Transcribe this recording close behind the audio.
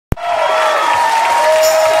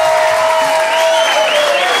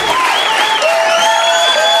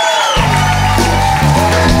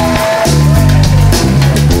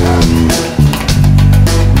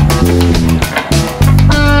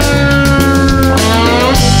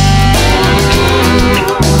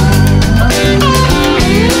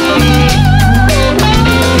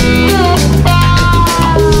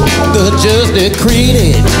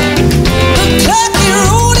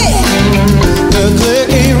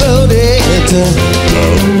The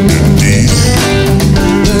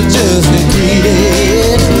judge decreed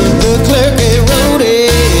it, the clerk he wrote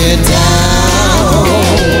it down.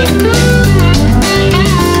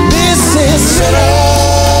 This is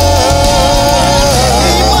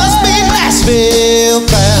he must be Nashville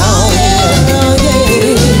bound.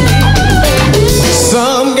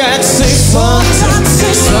 Some got 6 months,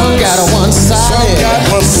 some got one solid,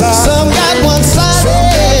 some got one solid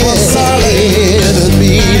to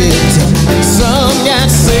beat it. Some got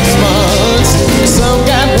 6 months, some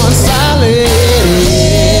got one solid.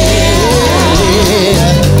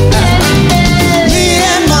 Me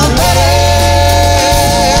and my buddy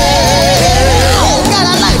got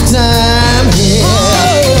a lifetime here.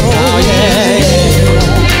 Oh yeah.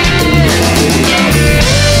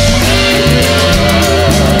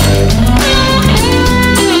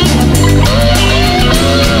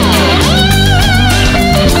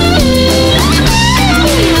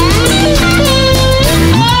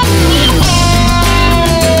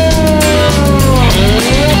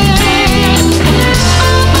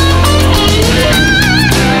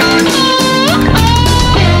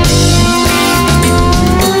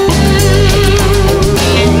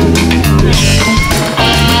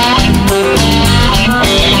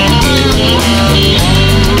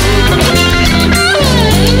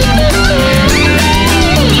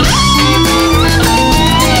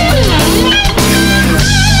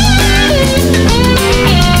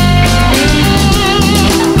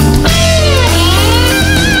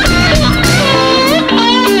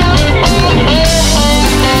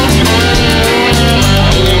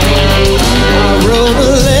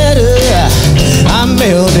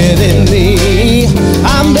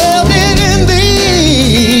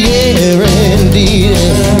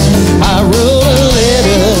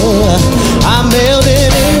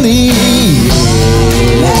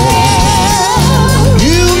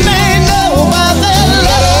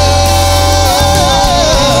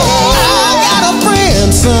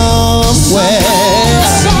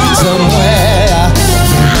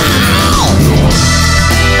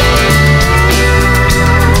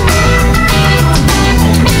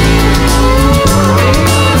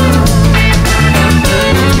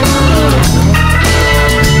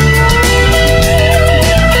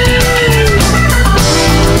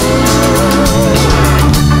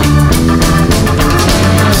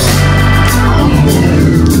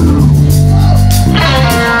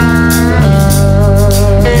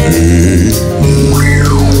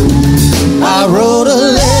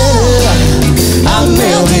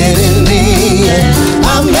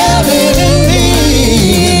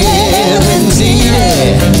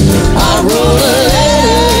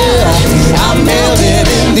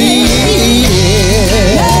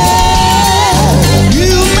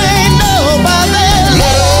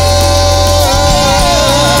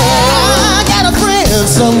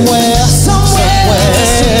 Somewhere